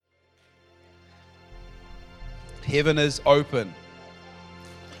Heaven is open,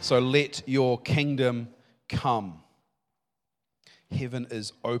 so let your kingdom come. Heaven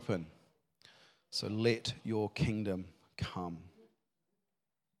is open, so let your kingdom come.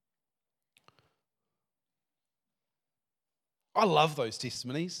 I love those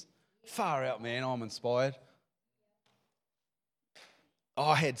testimonies. Far out, man. I'm inspired.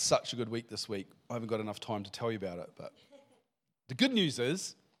 I had such a good week this week. I haven't got enough time to tell you about it, but the good news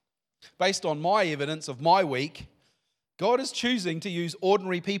is, based on my evidence of my week, God is choosing to use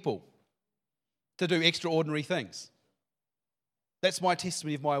ordinary people to do extraordinary things. That's my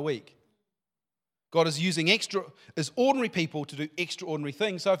testimony of my week. God is using ordinary people to do extraordinary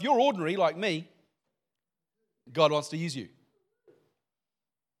things. So if you're ordinary like me, God wants to use you.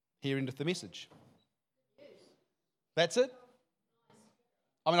 Here endeth the message. That's it.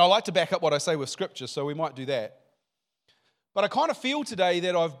 I mean, I like to back up what I say with scripture, so we might do that. But I kind of feel today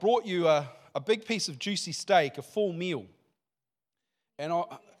that I've brought you a big piece of juicy steak, a full meal. And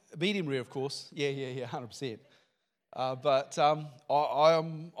medium rare, of course. Yeah, 100%. But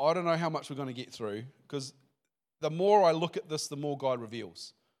I don't know how much we're going to get through, because the more I look at this, the more God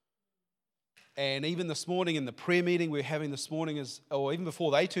reveals. And even this morning in the prayer meeting we're having this morning, or even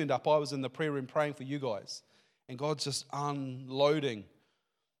before they turned up, I was in the prayer room praying for you guys. And God's just unloading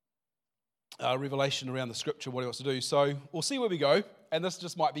revelation around the scripture, what he wants to do. So we'll see where we go. And this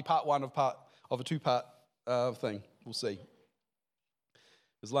just might be part one of a two-part thing. We'll see.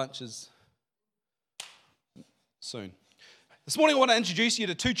 Because lunch is soon. This morning I want to introduce you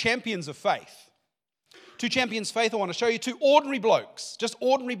to two champions of faith. Two champions of faith. I want to show you two ordinary blokes, just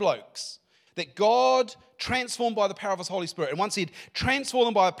ordinary blokes, that God transformed by the power of his Holy Spirit. And once he'd transformed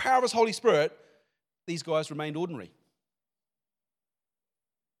them by the power of his Holy Spirit, these guys remained ordinary.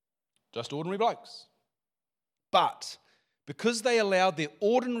 Just ordinary blokes. But because they allowed their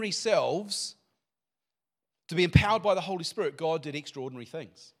ordinary selves to be empowered by the Holy Spirit, God did extraordinary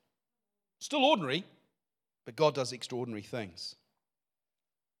things. Still ordinary, but God does extraordinary things.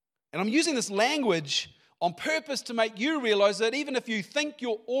 And I'm using this language on purpose to make you realize that even if you think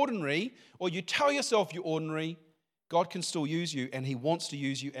you're ordinary, or you tell yourself you're ordinary, God can still use you, and he wants to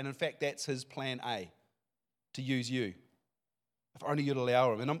use you. And in fact, that's his plan A, to use you. If only you'd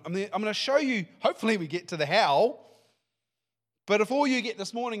allow him. And I'm going to show you, hopefully we get to the how, but if all you get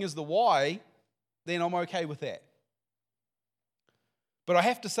this morning is the why, then I'm okay with that. But I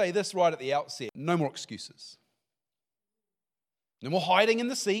have to say this right at the outset: no more excuses. No more hiding in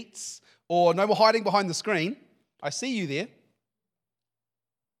the seats, or no more hiding behind the screen. I see you there.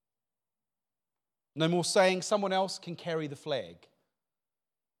 No more saying someone else can carry the flag.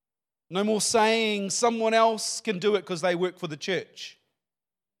 No more saying someone else can do it because they work for the church.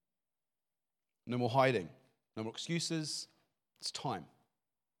 No more hiding. No more excuses. It's time.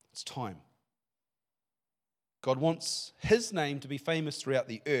 It's time. God wants his name to be famous throughout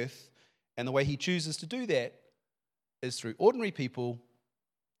the earth, and the way he chooses to do that is through ordinary people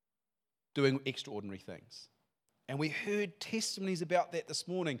doing extraordinary things. And we heard testimonies about that this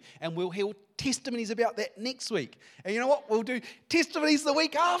morning, and we'll hear testimonies about that next week. And you know what? We'll do testimonies the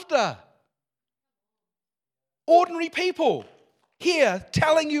week after. Ordinary people here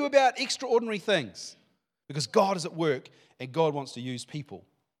telling you about extraordinary things, because God is at work and God wants to use people.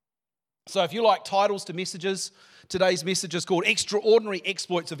 So if you like titles to messages, today's message is called Extraordinary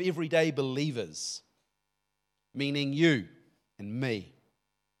Exploits of Everyday Believers, meaning you and me.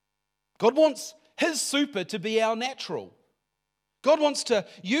 God wants his super to be our natural. God wants to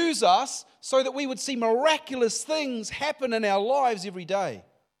use us so that we would see miraculous things happen in our lives every day.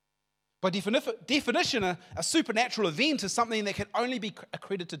 By definition, a supernatural event is something that can only be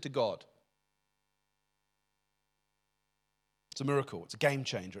accredited to God. It's a miracle. It's a game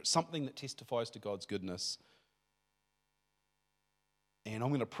changer. It's something that testifies to God's goodness. And I'm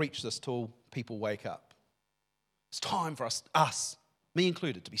going to preach this till people wake up. It's time for us, me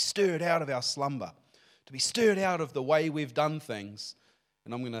included, to be stirred out of our slumber, to be stirred out of the way we've done things.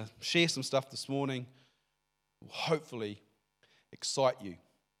 And I'm going to share some stuff this morning, will hopefully excite you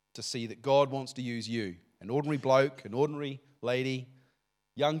to see that God wants to use you, an ordinary bloke, an ordinary lady,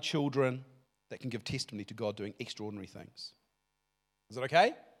 young children that can give testimony to God doing extraordinary things. Is it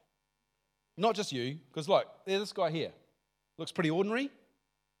okay? Not just you, because look, there's this guy here. Looks pretty ordinary.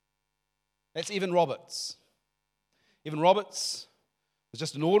 That's Evan Roberts. Evan Roberts was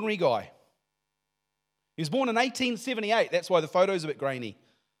just an ordinary guy. He was born in 1878. That's why the photo's a bit grainy.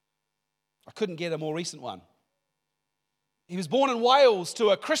 I couldn't get a more recent one. He was born in Wales to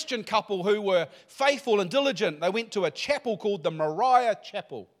a Christian couple who were faithful and diligent. They went to a chapel called the Moriah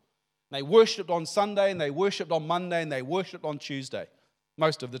Chapel. They worshipped on Sunday, and they worshipped on Monday, and they worshipped on Tuesday.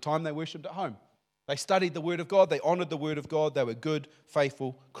 Most of the time they worshipped at home. They studied the Word of God. They honored the Word of God. They were good,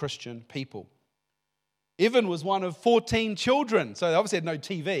 faithful Christian people. Evan was one of 14 children, so they obviously had no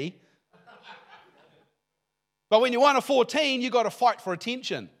TV. But when you're one of 14, you've got to fight for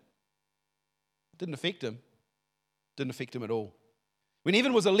attention. It didn't affect him. Didn't affect him at all. When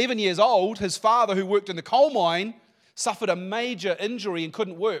Evan was 11 years old, his father, who worked in the coal mine, suffered a major injury and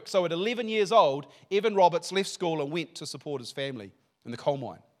couldn't work. So at 11 years old, Evan Roberts left school and went to support his family in the coal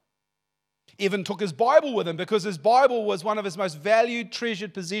mine. Evan took his Bible with him because his Bible was one of his most valued,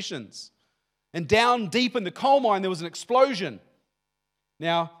 treasured possessions. And down deep in the coal mine, there was an explosion.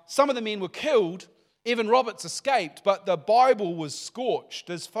 Now, some of the men were killed. Evan Roberts escaped, but the Bible was scorched.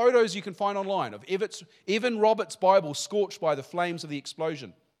 There's photos you can find online of Evan Roberts' Bible scorched by the flames of the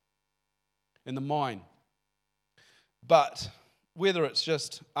explosion in the mine. But whether it's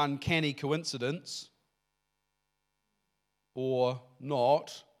just uncanny coincidence or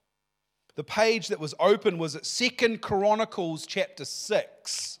not, the page that was open was at 2 Chronicles chapter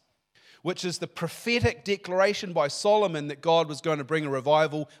 6, which is the prophetic declaration by Solomon that God was going to bring a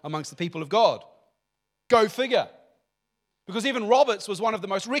revival amongst the people of God. Go figure. Because Evan Roberts was one of the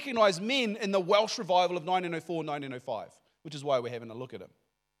most recognised men in the Welsh revival of 1904-1905, which is why we're having a look at him.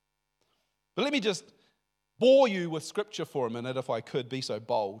 But let me just bore you with scripture for a minute, if I could be so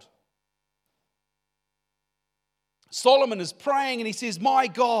bold. Solomon is praying and he says, "My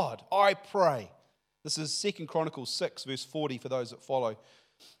God, I pray." This is 2 Chronicles 6, verse 40 for those that follow.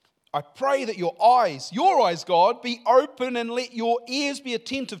 "I pray that your eyes, God, be open and let your ears be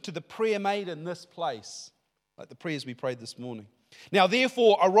attentive to the prayer made in this place." Like the prayers we prayed this morning. "Now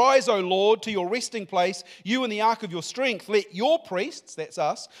therefore, arise, O Lord, to your resting place, you and the ark of your strength. Let your priests," that's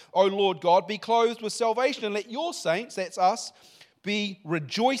us, "O Lord God, be clothed with salvation, and let your saints," that's us, "be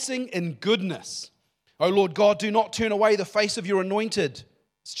rejoicing in goodness. O Lord God, do not turn away the face of your anointed."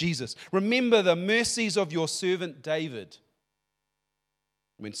 It's Jesus. "Remember the mercies of your servant David."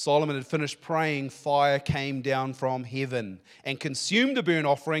 When Solomon had finished praying, fire came down from heaven and consumed the burnt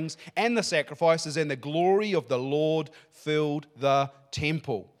offerings and the sacrifices, and the glory of the Lord filled the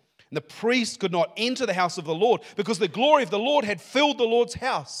temple. And the priest could not enter the house of the Lord because the glory of the Lord had filled the Lord's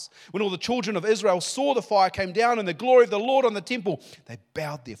house. When all the children of Israel saw the fire came down and the glory of the Lord on the temple, they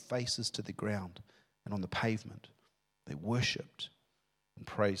bowed their faces to the ground, and on the pavement they worshipped and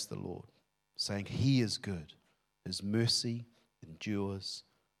praised the Lord, saying, "He is good, his mercy endures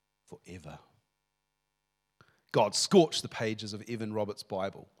forever." God scorched the pages of Evan Roberts'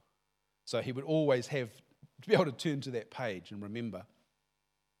 Bible, so he would always have to be able to turn to that page and remember.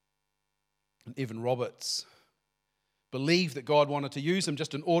 And Evan Roberts believed that God wanted to use him,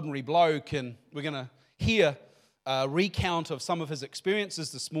 just an ordinary bloke, and we're going to hear a recount of some of his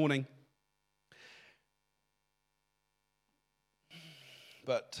experiences this morning.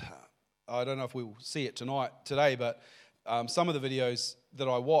 But I don't know if we'll see it today, but some of the videos that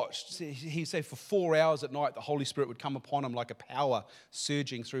I watched, he said for 4 hours at night, the Holy Spirit would come upon him like a power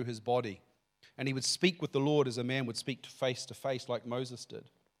surging through his body. And he would speak with the Lord as a man would speak to face like Moses did.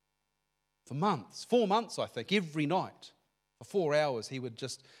 For months, 4 months, I think, every night. For 4 hours, he would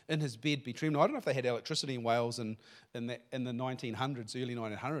just, in his bed, be dreaming. I don't know if they had electricity in Wales in the 1900s, early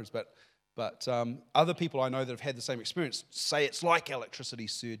 1900s, but other people I know that have had the same experience say it's like electricity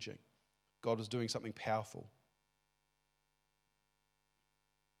surging. God was doing something powerful.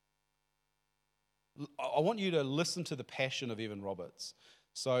 I want you to listen to the passion of Evan Roberts.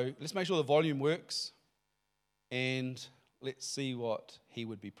 So let's make sure the volume works, and let's see what he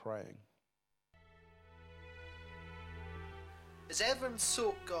would be praying. As Evan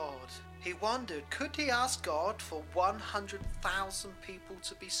sought God, he wondered, could he ask God for 100,000 people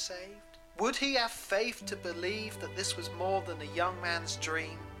to be saved? Would he have faith to believe that this was more than a young man's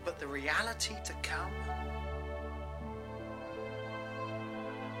dream, but the reality to come?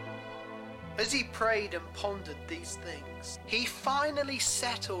 As he prayed and pondered these things, he finally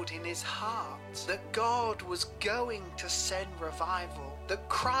settled in his heart that God was going to send revival, that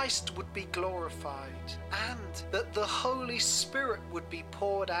Christ would be glorified, and that the Holy Spirit would be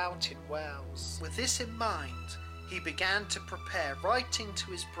poured out in Wales. With this in mind, he began to prepare. Writing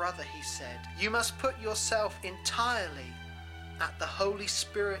to his brother, he said, "You must put yourself entirely at the Holy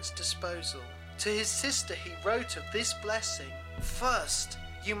Spirit's disposal." To his sister, he wrote of this blessing, "First,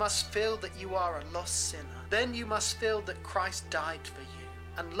 you must feel that you are a lost sinner. Then you must feel that Christ died for you.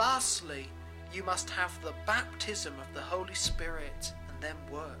 And lastly, you must have the baptism of the Holy Spirit and then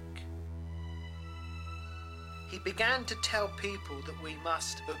work." He began to tell people that we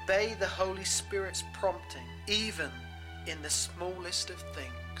must obey the Holy Spirit's prompting, even in the smallest of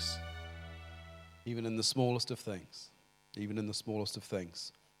things. Even in the smallest of things. Even in the smallest of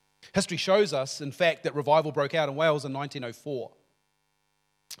things. History shows us, in fact, that revival broke out in Wales in 1904.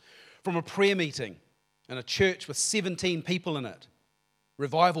 From a prayer meeting in a church with 17 people in it,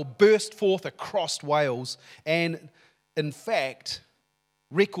 revival burst forth across Wales, and in fact,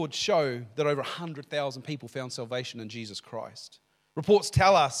 records show that over 100,000 people found salvation in Jesus Christ. Reports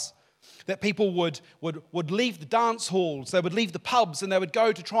tell us that people would leave the dance halls, they would leave the pubs, and they would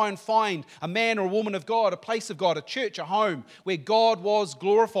go to try and find a man or a woman of God, a place of God, a church, a home, where God was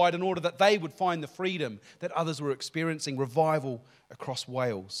glorified in order that they would find the freedom that others were experiencing. Revival across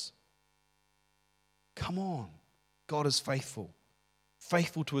Wales. Come on, God is faithful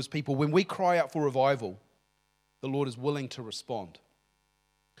to his people. When we cry out for revival, the Lord is willing to respond.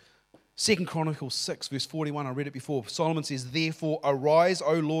 2 Chronicles 6, verse 41, I read it before. Solomon says, "Therefore arise,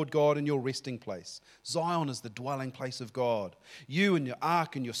 O Lord God, in your resting place." Zion is the dwelling place of God. You and your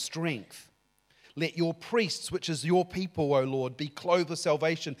ark and your strength. Let your priests, which is your people, O Lord, be clothed with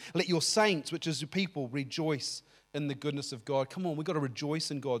salvation. Let your saints, which is your people, rejoice in the goodness of God. Come on, we've got to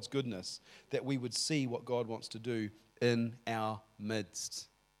rejoice in God's goodness, that we would see what God wants to do in our midst.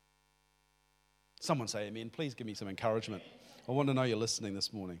 Someone say amen. Please give me some encouragement. I want to know you're listening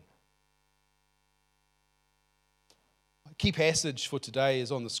this morning. Key passage for today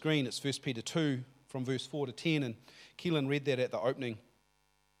is on the screen. It's 1 Peter 2 from verse 4 to 10, and Keelan read that at the opening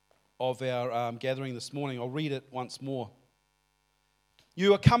of our gathering this morning. I'll read it once more.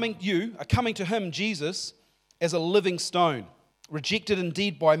 You are coming to him, Jesus, as a living stone, rejected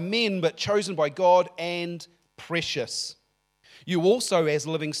indeed by men, but chosen by God and precious. You also, as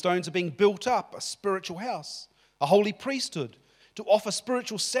living stones, are being built up, a spiritual house, a holy priesthood, to offer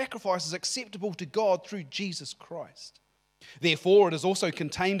spiritual sacrifices acceptable to God through Jesus Christ. Therefore, it is also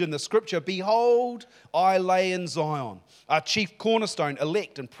contained in the scripture, "Behold, I lay in Zion, our chief cornerstone,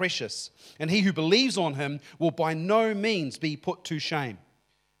 elect and precious, and he who believes on him will by no means be put to shame.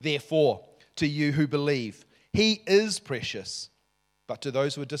 Therefore, to you who believe, he is precious. But to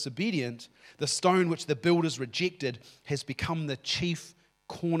those who are disobedient, the stone which the builders rejected has become the chief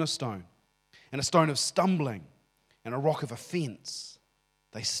cornerstone, and a stone of stumbling and a rock of offense.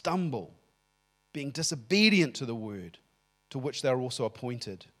 They stumble, being disobedient to the word, to which they are also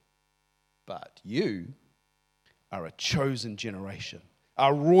appointed. But you are a chosen generation,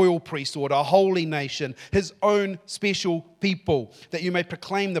 a royal priesthood, a holy nation, his own special people, that you may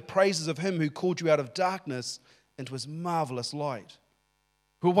proclaim the praises of him who called you out of darkness into his marvelous light,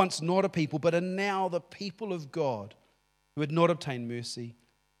 who were once not a people, but are now the people of God, who had not obtained mercy,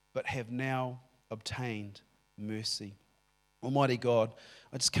 but have now obtained mercy. Almighty God,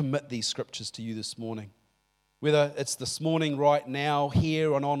 I just commit these scriptures to you this morning. Whether it's this morning, right now,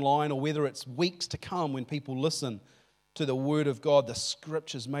 here and online, or whether it's weeks to come when people listen to the word of God, the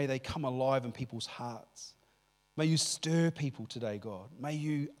scriptures, may they come alive in people's hearts. May you stir people today, God. May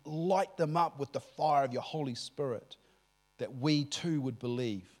you light them up with the fire of your Holy Spirit, that we too would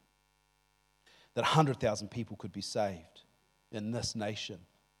believe that 100,000 people could be saved in this nation,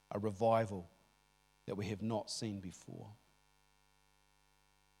 a revival that we have not seen before.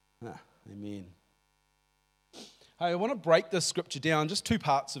 Amen. Hey, I want to break this scripture down, just two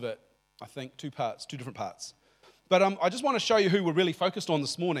parts of it, I think, two different parts. But I just want to show you who we're really focused on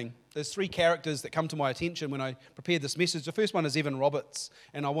this morning. There's three characters that come to my attention when I prepared this message. The first one is Evan Roberts,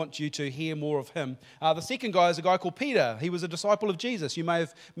 and I want you to hear more of him. The second guy is a guy called Peter. He was a disciple of Jesus. You may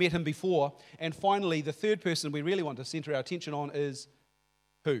have met him before. And finally, the third person we really want to center our attention on is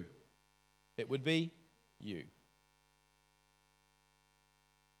who? It would be you.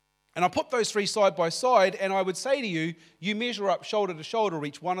 And I put those three side by side, and I would say to you, you measure up shoulder to shoulder with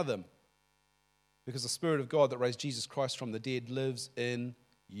each one of them. Because the Spirit of God that raised Jesus Christ from the dead lives in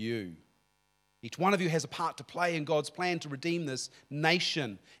you. Each one of you has a part to play in God's plan to redeem this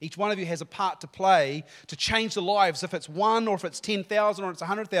nation. Each one of you has a part to play to change the lives. If it's one or if it's 10,000 or it's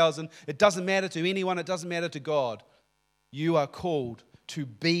 100,000, it doesn't matter to anyone, it doesn't matter to God. You are called to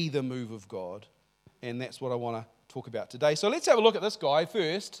be the move of God. And that's what I want to talk about today. So let's have a look at this guy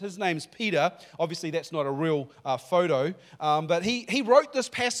first. His name's Peter. Obviously, that's not a real photo, but he wrote this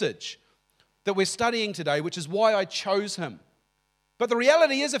passage that we're studying today, which is why I chose him. But the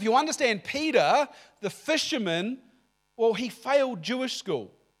reality is, if you understand Peter, the fisherman, well, he failed Jewish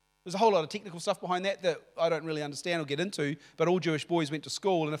school. There's a whole lot of technical stuff behind that I don't really understand or get into, but all Jewish boys went to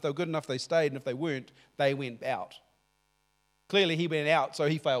school, and if they were good enough, they stayed, and if they weren't, they went out. Clearly, he went out, so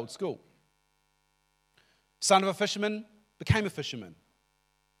he failed school. Son of a fisherman, became a fisherman.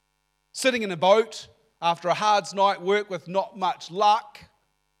 Sitting in a boat after a hard night work with not much luck,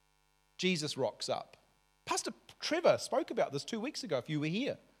 Jesus rocks up. Pastor Trevor spoke about this 2 weeks ago, if you were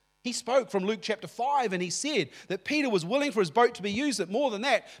here. He spoke from Luke chapter 5, and he said that Peter was willing for his boat to be used. That more than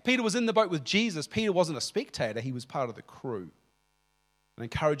that, Peter was in the boat with Jesus. Peter wasn't a spectator, he was part of the crew. I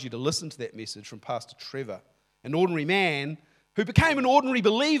encourage you to listen to that message from Pastor Trevor, an ordinary man who became an ordinary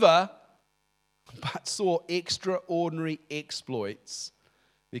believer, but saw extraordinary exploits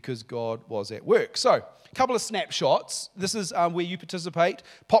because God was at work. So, a couple of snapshots. This is where you participate.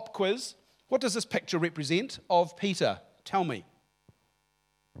 Pop quiz. What does this picture represent of Peter? Tell me.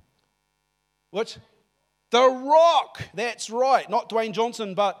 What? The rock. That's right. Not Dwayne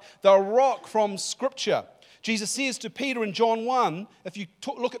Johnson, but the rock from Scripture. Jesus says to Peter in John 1, if you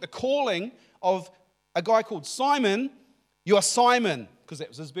look at the calling of a guy called Simon, you are Simon, because that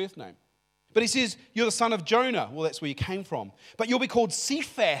was his birth name. But he says, you're the son of Jonah. Well, that's where you came from. But you'll be called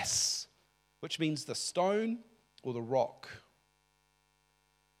Cephas, which means the stone or the rock.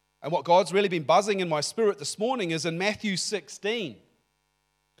 And what God's really been buzzing in my spirit this morning is in Matthew 16.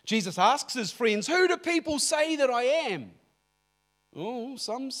 Jesus asks his friends, who do people say that I am? Oh,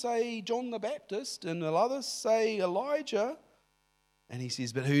 some say John the Baptist, and others say Elijah. And he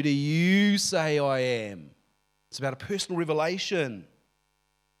says, but who do you say I am? It's about a personal revelation.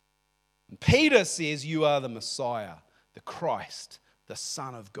 And Peter says, you are the Messiah, the Christ, the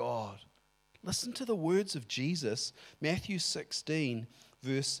Son of God. Listen to the words of Jesus, Matthew 16,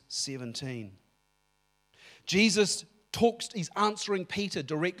 verse 17. Jesus talks, he's answering Peter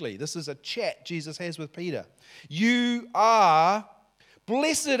directly. This is a chat Jesus has with Peter.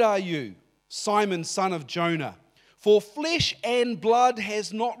 Blessed are you, Simon, son of Jonah, for flesh and blood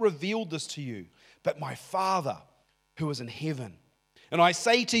has not revealed this to you, but my Father who is in heaven. And I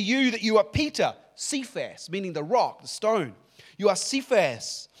say to you that you are Peter, Cephas, meaning the rock, the stone. You are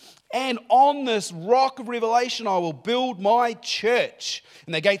Cephas, and on this rock of revelation I will build my church,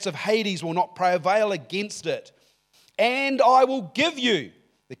 and the gates of Hades will not prevail against it. And I will give you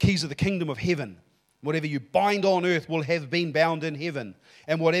the keys of the kingdom of heaven. Whatever you bind on earth will have been bound in heaven,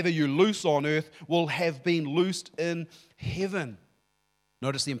 and whatever you loose on earth will have been loosed in heaven.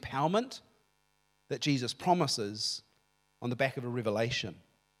 Notice the empowerment that Jesus promises on the back of a revelation.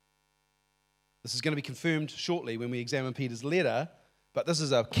 This is going to be confirmed shortly when we examine Peter's letter, but this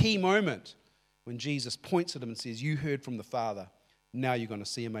is a key moment when Jesus points at him and says, you heard from the Father, now you're going to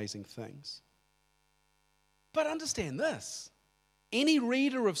see amazing things. But understand this, any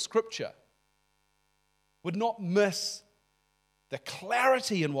reader of Scripture would not miss the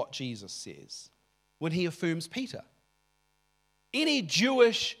clarity in what Jesus says when he affirms Peter. Any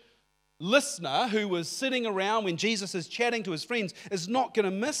Jewish listener who was sitting around when Jesus is chatting to his friends is not going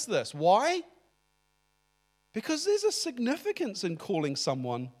to miss this. Why? Because there's a significance in calling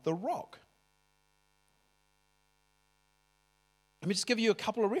someone the rock. Let me just give you a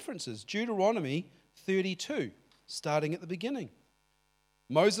couple of references. Deuteronomy 32, starting at the beginning.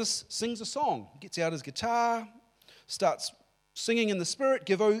 Moses sings a song, gets out his guitar, starts singing in the Spirit.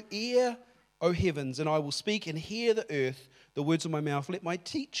 Give ear, O heavens, and I will speak, and hear the earth the words of my mouth. Let my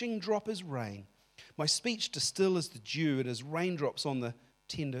teaching drop as rain, my speech distill as the dew, and as raindrops on the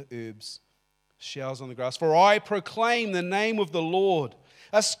tender herbs, showers on the grass. For I proclaim the name of the Lord.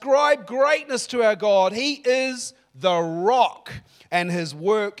 Ascribe greatness to our God. He is the rock, and his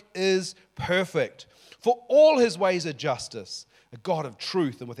work is perfect. For all his ways are justice, a God of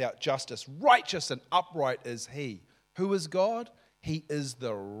truth and without justice. Righteous and upright is he. Who is God? He is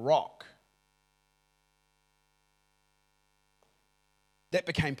the rock. That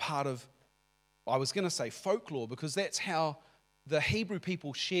became part of, I was going to say folklore, because that's how the Hebrew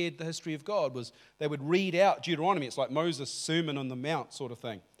people shared the history of God, was they would read out Deuteronomy. It's like Moses' Sermon on the Mount sort of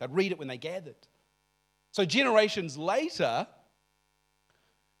thing. They'd read it when they gathered. So generations later,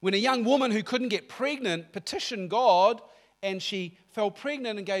 when a young woman who couldn't get pregnant petitioned God, and she fell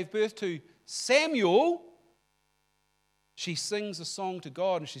pregnant and gave birth to Samuel, she sings a song to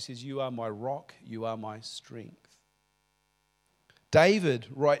God and she says, you are my rock, you are my strength. David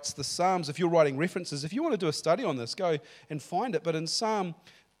writes the Psalms. If you're writing references, if you want to do a study on this, go and find it. But in Psalm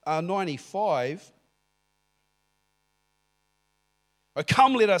 95, oh,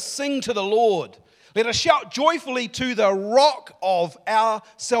 come, let us sing to the Lord. Let us shout joyfully to the rock of our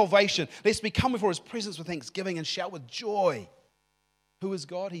salvation. Let's be come before his presence with thanksgiving and shout with joy. Who is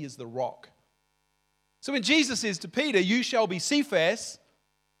God? He is the rock. So when Jesus says to Peter, you shall be Cephas,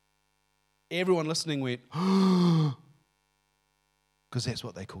 everyone listening went, because that's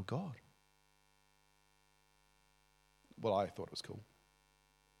what they called God. Well, I thought it was cool.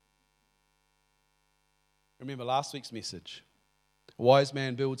 Remember last week's message. A wise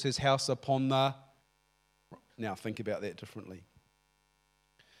man builds his house upon the... Now think about that differently.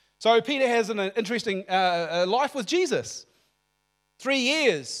 So Peter has an interesting life with Jesus. 3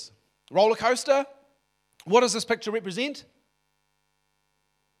 years. Roller coaster. What does this picture represent?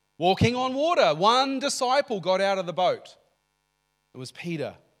 Walking on water. One disciple got out of the boat. It was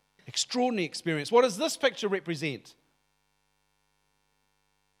Peter. Extraordinary experience. What does this picture represent?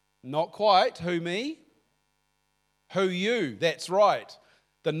 Not quite. Who, me? Who, you? That's right.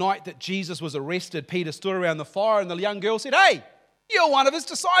 The night that Jesus was arrested, Peter stood around the fire and the young girl said, "Hey, you're one of his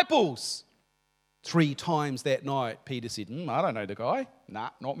disciples." 3 times that night, Peter said, "I don't know the guy." "Nah,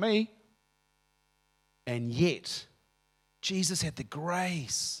 not me." And yet, Jesus had the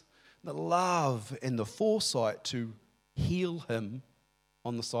grace, the love, and the foresight to heal him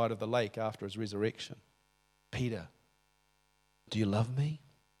on the side of the lake after his resurrection. "Peter, do you love me?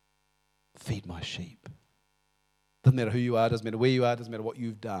 Feed my sheep." Doesn't matter who you are, doesn't matter where you are, doesn't matter what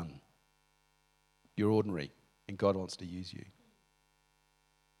you've done. You're ordinary, and God wants to use you.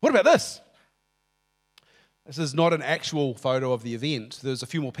 What about this? This is not an actual photo of the event. There's a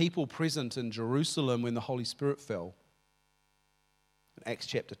few more people present in Jerusalem when the Holy Spirit fell. In Acts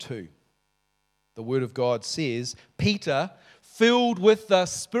chapter 2, the Word of God says, Peter, filled with the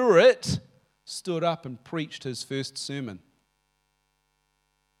Spirit, stood up and preached his first sermon.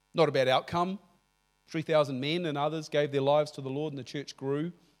 Not a bad outcome. 3,000 men and others gave their lives to the Lord, and the church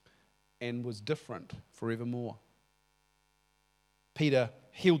grew and was different forevermore. Peter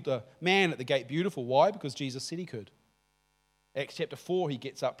healed the man at the gate beautiful. Why? Because Jesus said he could. Acts chapter 4, he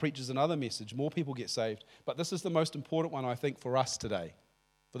gets up, preaches another message. More people get saved. But this is the most important one, I think, for us today,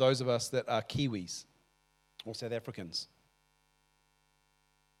 for those of us that are Kiwis or South Africans.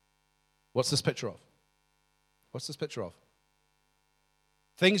 What's this picture of? What's this picture of?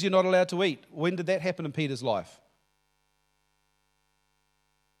 Things you're not allowed to eat. When did that happen in Peter's life?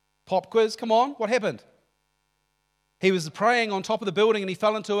 Pop quiz, come on, what happened? He was praying on top of the building and he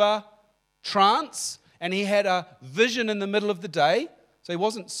fell into a trance and he had a vision in the middle of the day, so he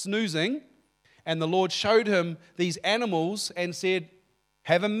wasn't snoozing, and the Lord showed him these animals and said,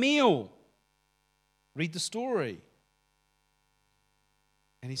 "Have a meal." Read the story.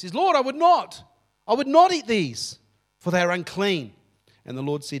 And he says, "Lord, I would not eat these, for they are unclean." And the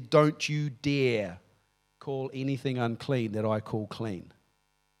Lord said, "Don't you dare call anything unclean that I call clean."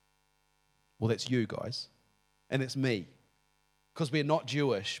 Well, that's you guys, and it's me, because we're not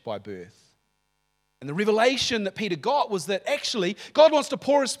Jewish by birth. And the revelation that Peter got was that actually God wants to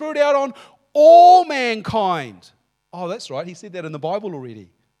pour his Spirit out on all mankind. Oh, that's right, he said that in the Bible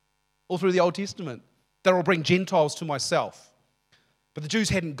already, all through the Old Testament, that I'll bring Gentiles to myself. But the Jews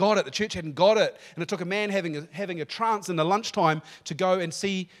hadn't got it, the church hadn't got it, and it took a man having a trance in the lunchtime to go and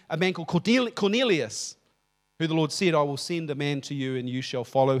see a man called Cornelius, who the Lord said, "I will send a man to you and you shall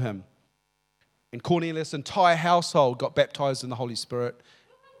follow him." And Cornelius' entire household got baptized in the Holy Spirit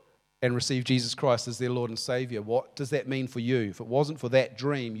and received Jesus Christ as their Lord and Savior. What does that mean for you? If it wasn't for that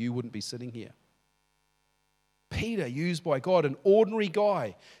dream, you wouldn't be sitting here. Peter, used by God, an ordinary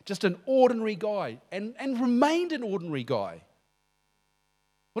guy, just an ordinary guy, and remained an ordinary guy.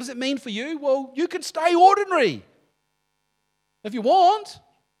 What does it mean for you? Well, you can stay ordinary if you want.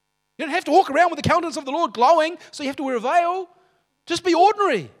 You don't have to walk around with the countenance of the Lord glowing, so you have to wear a veil. Just be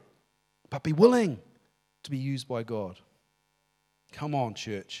ordinary, but be willing to be used by God. Come on,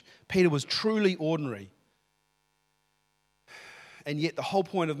 church. Peter was truly ordinary. And yet the whole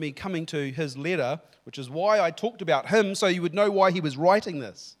point of me coming to his letter, which is why I talked about him, so you would know why he was writing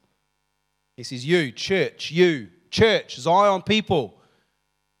this. He says, you, church, Zion people,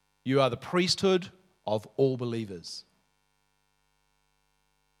 you are the priesthood of all believers.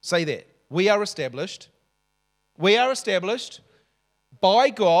 Say that. We are established by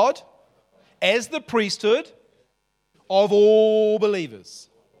God as the priesthood of all believers.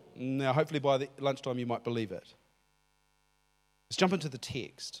 Now, hopefully by the lunchtime you might believe it. Let's jump into the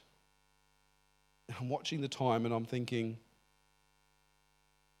text. I'm watching the time and I'm thinking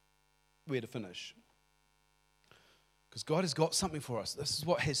where to finish. Because God has got something for us. This is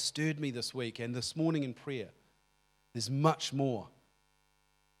what has stirred me this week and this morning in prayer. There's much more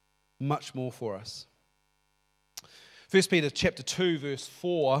for us. 1 Peter chapter 2, verse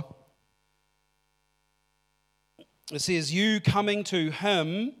 4, it says, you coming to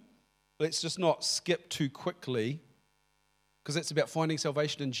him, let's just not skip too quickly, because it's about finding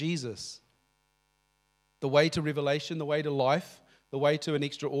salvation in Jesus. The way to revelation, the way to life, the way to an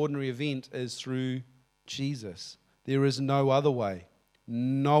extraordinary event is through Jesus. There is no other way.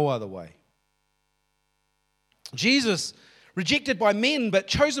 No other way. Jesus, rejected by men, but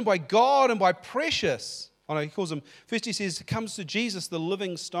chosen by God and by precious. Oh no, he calls him, first he says, comes to Jesus, the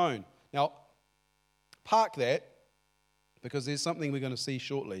living stone. Now, park that, because there's something we're going to see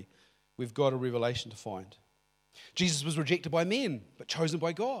shortly. We've got a revelation to find. Jesus was rejected by men, but chosen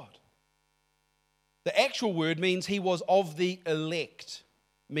by God. The actual word means he was of the elect,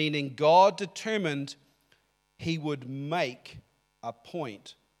 meaning God determined he would make a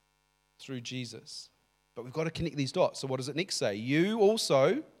point through Jesus. But we've got to connect these dots. So what does it next say? You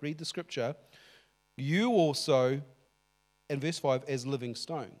also, read the scripture, you also, in verse 5, as living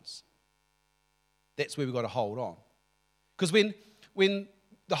stones. That's where we've got to hold on. Because when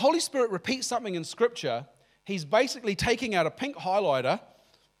the Holy Spirit repeats something in scripture, he's basically taking out a pink highlighter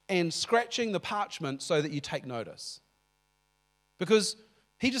and scratching the parchment so that you take notice. Because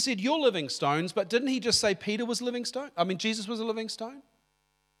he just said, you're living stones, but didn't he just say Peter was living stone? Jesus was a living stone?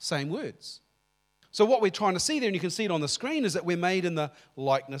 Same words. So what we're trying to see there, and you can see it on the screen, is that we're made in the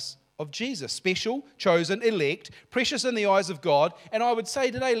likeness of Jesus. Special, chosen, elect, precious in the eyes of God. And I would say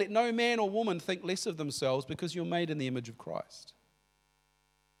today, let no man or woman think less of themselves because you're made in the image of Christ.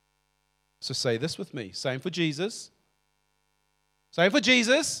 So say this with me. Same for Jesus. Same for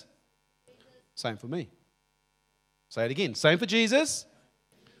Jesus. Same for me. Say it again. Same for Jesus.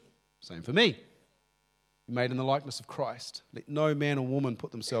 Same for me. Made in the likeness of Christ. Let no man or woman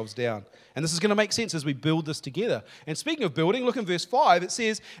put themselves down. And this is going to make sense as we build this together. And speaking of building, look in verse 5. It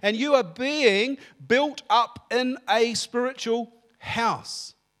says, and you are being built up in a spiritual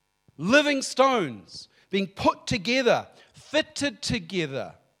house. Living stones, being put together, fitted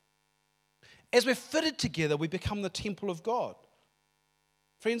together. As we're fitted together, we become the temple of God.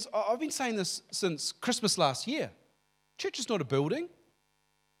 Friends, I've been saying this since Christmas last year. Church is not a building.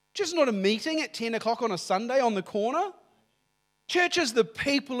 Church is not a meeting at 10 o'clock on a Sunday on the corner. Church is the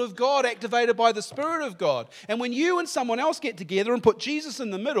people of God activated by the Spirit of God. And when you and someone else get together and put Jesus in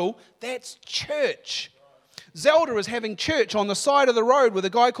the middle, that's church. Zelda is having church on the side of the road with a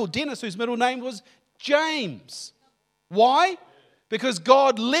guy called Dennis whose middle name was James. Why? Because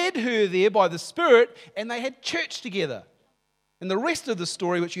God led her there by the Spirit and they had church together. And the rest of the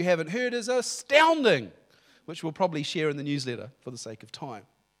story, which you haven't heard, is astounding, which we'll probably share in the newsletter for the sake of time.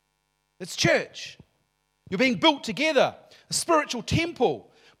 It's church. You're being built together, a spiritual temple.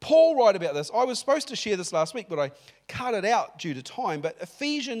 Paul wrote about this. I was supposed to share this last week, but I cut it out due to time. But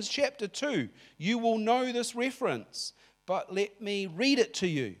Ephesians chapter 2, you will know this reference. But let me read it to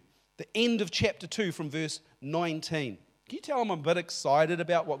you. The end of chapter 2 from verse 19. Can you tell I'm a bit excited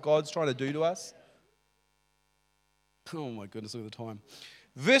about what God's trying to do to us? Oh my goodness, look at the time.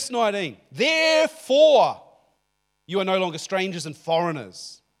 Verse 19. Therefore, you are no longer strangers and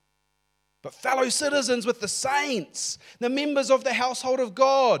foreigners, but fellow citizens with the saints, the members of the household of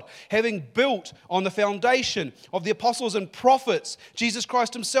God, having built on the foundation of the apostles and prophets, Jesus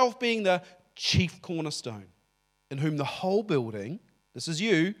Christ himself being the chief cornerstone, in whom the whole building, this is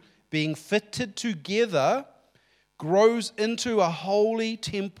you, being fitted together, grows into a holy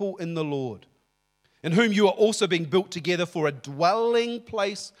temple in the Lord, in whom you are also being built together for a dwelling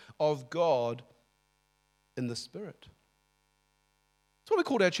place of God in the Spirit. That's what we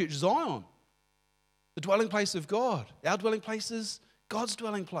called our church Zion. The dwelling place of God. Our dwelling place is God's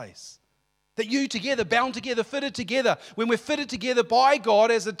dwelling place. That you together, bound together, fitted together. When we're fitted together by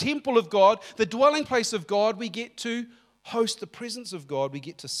God as a temple of God, the dwelling place of God, we get to host the presence of God. We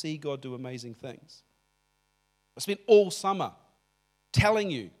get to see God do amazing things. I spent all summer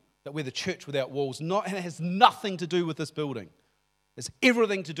telling you that we're the church without walls. And it has nothing to do with this building. It's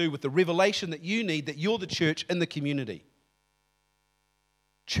everything to do with the revelation that you need, that you're the church in the community.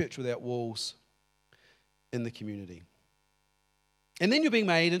 Church without walls in the community. And then you're being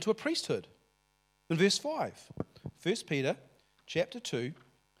made into a priesthood. In verse 5. 1 Peter chapter 2,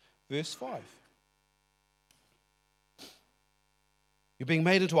 verse 5. You're being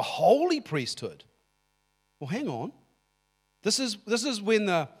made into a holy priesthood. Well, hang on. This is when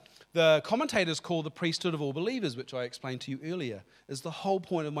the commentators call the priesthood of all believers, which I explained to you earlier, is the whole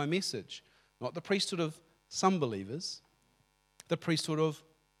point of my message. Not the priesthood of some believers, the priesthood of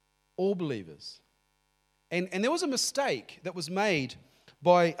all believers. And there was a mistake that was made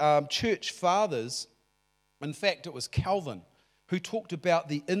by church fathers. In fact, it was Calvin who talked about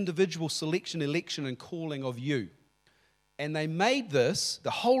the individual selection, election, and calling of you. And they made this, the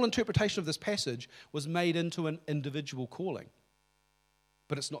whole interpretation of this passage was made into an individual calling.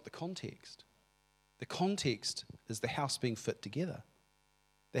 But it's not the context. The context is the house being fit together.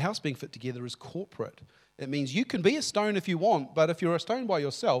 The house being fit together is corporate. It means you can be a stone if you want, but if you're a stone by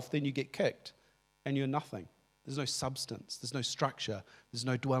yourself, then you get kicked and you're nothing. There's no substance, there's no structure, there's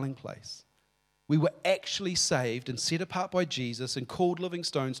no dwelling place. We were actually saved and set apart by Jesus and called living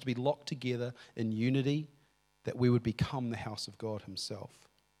stones to be locked together in unity, that we would become the house of God himself.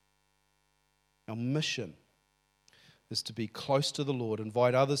 Our mission is to be close to the Lord,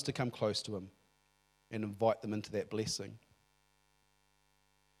 invite others to come close to him, and invite them into that blessing.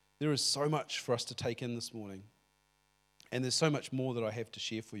 There is so much for us to take in this morning, and there's so much more that I have to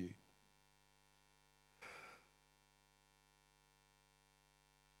share for you.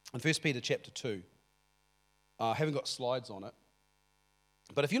 In 1 Peter chapter 2, I haven't got slides on it,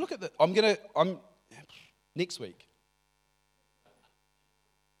 but if you look at I'm next week.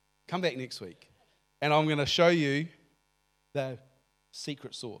 Come back next week, and I'm going to show you the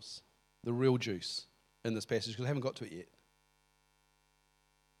secret sauce, the real juice in this passage, because I haven't got to it yet.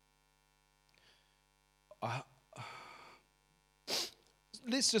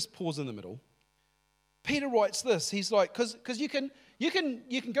 Let's just pause in the middle. Peter writes this. He's like, because you can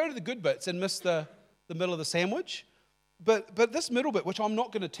go to the good bits and miss the middle of the sandwich, but this middle bit, which I'm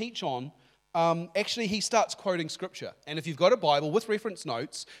not going to teach on, actually he starts quoting scripture. And if you've got a Bible with reference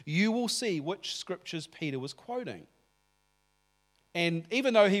notes, you will see which scriptures Peter was quoting. And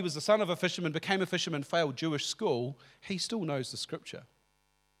even though he was the son of a fisherman, became a fisherman, failed Jewish school, he still knows the scripture.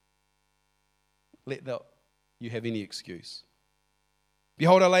 Let you have any excuse.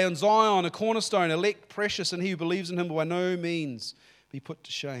 Behold, I lay on Zion a cornerstone, elect, precious, and he who believes in him will by no means be put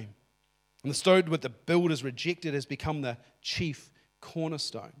to shame. And the stone which the builders rejected has become the chief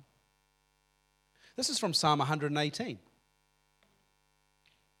cornerstone. This is from Psalm 118.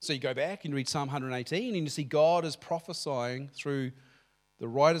 So you go back and read Psalm 118 and you see God is prophesying through the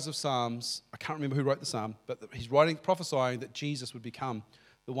writers of Psalms. I can't remember who wrote the psalm, but he's prophesying that Jesus would become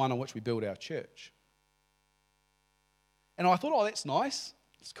the one on which we build our church. And I thought, oh, that's nice.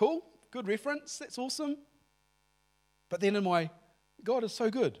 It's cool. Good reference. That's awesome. But then God is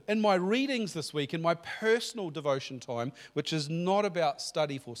so good. In my readings this week, in my personal devotion time, which is not about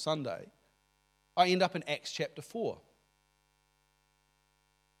study for Sunday, I end up in Acts chapter 4.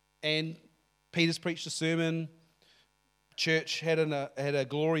 And Peter's preached a sermon. Church had a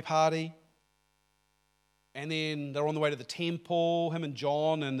glory party. And then they're on the way to the temple, him and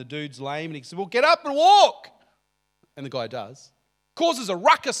John, and the dude's lame. And he said, well, get up and walk. And the guy does. Causes a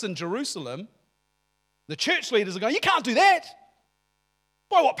ruckus in Jerusalem. The church leaders are going, you can't do that.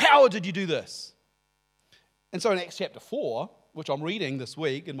 By what power did you do this? And so in Acts chapter 4, which I'm reading this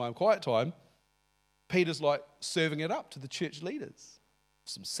week in my quiet time, Peter's like serving it up to the church leaders.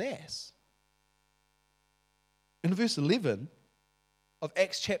 Some sass. In verse 11 of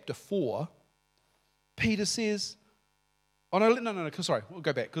Acts chapter 4, Peter says, sorry, we'll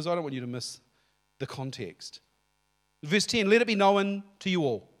go back because I don't want you to miss the context. Verse 10, let it be known to you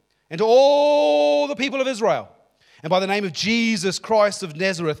all and to all the people of Israel, and by the name of Jesus Christ of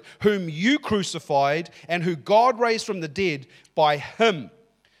Nazareth, whom you crucified and who God raised from the dead, by him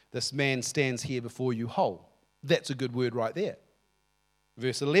this man stands here before you whole. That's a good word right there.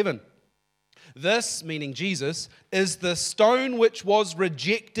 Verse 11, this, meaning Jesus, is the stone which was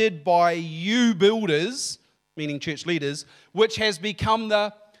rejected by you builders, meaning church leaders, which has become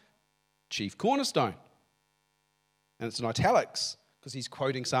the chief cornerstone. And it's in italics because he's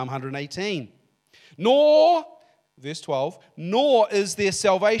quoting Psalm 118. Verse 12, nor is there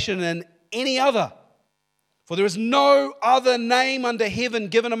salvation in any other, for there is no other name under heaven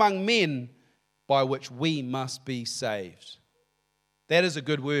given among men by which we must be saved. That is a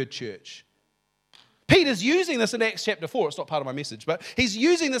good word, church. Peter's using this in Acts chapter 4. It's not part of my message, but he's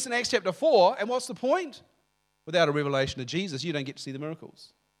using this in Acts chapter 4. And what's the point? Without a revelation of Jesus, you don't get to see the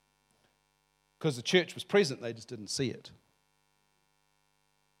miracles. Because the church was present, they just didn't see it.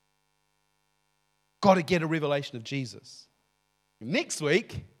 Got to get a revelation of Jesus. Next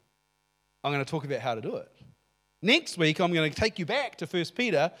week, I'm going to talk about how to do it. Next week, I'm going to take you back to 1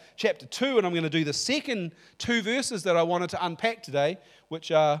 Peter chapter 2, and I'm going to do the second two verses that I wanted to unpack today,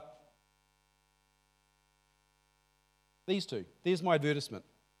 which are these two. There's my advertisement.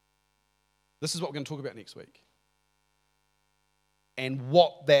 This is what we're going to talk about next week. And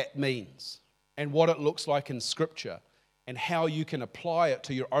what that means. And what it looks like in Scripture, and how you can apply it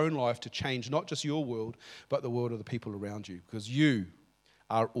to your own life to change not just your world, but the world of the people around you. Because you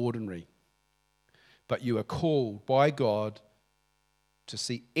are ordinary, but you are called by God to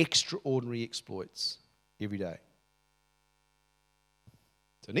see extraordinary exploits every day.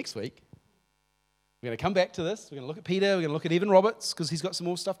 So next week, we're going to come back to this. We're going to look at Peter. We're going to look at Evan Roberts because he's got some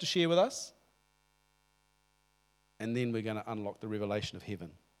more stuff to share with us. And then we're going to unlock the revelation of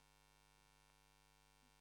heaven.